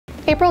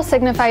April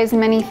signifies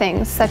many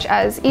things, such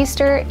as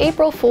Easter,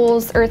 April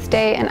Fool's, Earth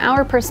Day, and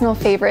our personal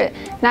favorite,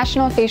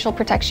 National Facial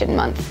Protection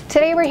Month.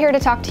 Today we're here to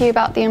talk to you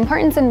about the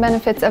importance and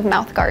benefits of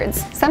mouth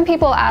guards. Some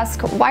people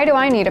ask, why do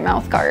I need a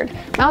mouth guard?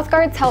 Mouth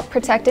guards help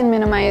protect and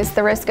minimize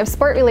the risk of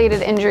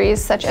sport-related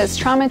injuries such as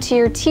trauma to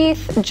your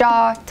teeth,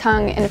 jaw,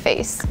 tongue, and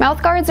face.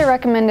 Mouth guards are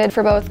recommended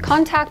for both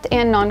contact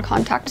and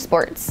non-contact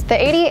sports. The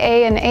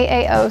ADA and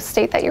AAO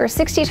state that you're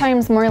 60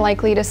 times more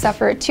likely to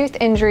suffer a tooth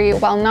injury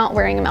while not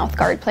wearing a mouth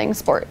guard playing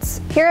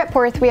sports. Here at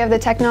Porth, we have the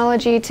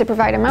technology to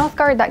provide a mouth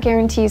guard that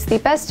guarantees the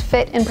best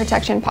fit and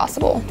protection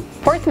possible.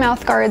 Porth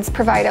mouth guards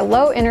provide a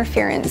low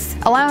interference,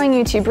 allowing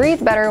you to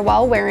breathe better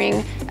while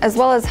wearing, as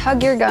well as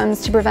hug your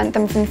gums to prevent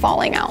them from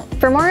falling out.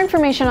 For more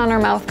information on our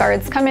mouth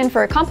guards, come in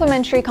for a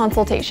complimentary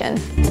consultation.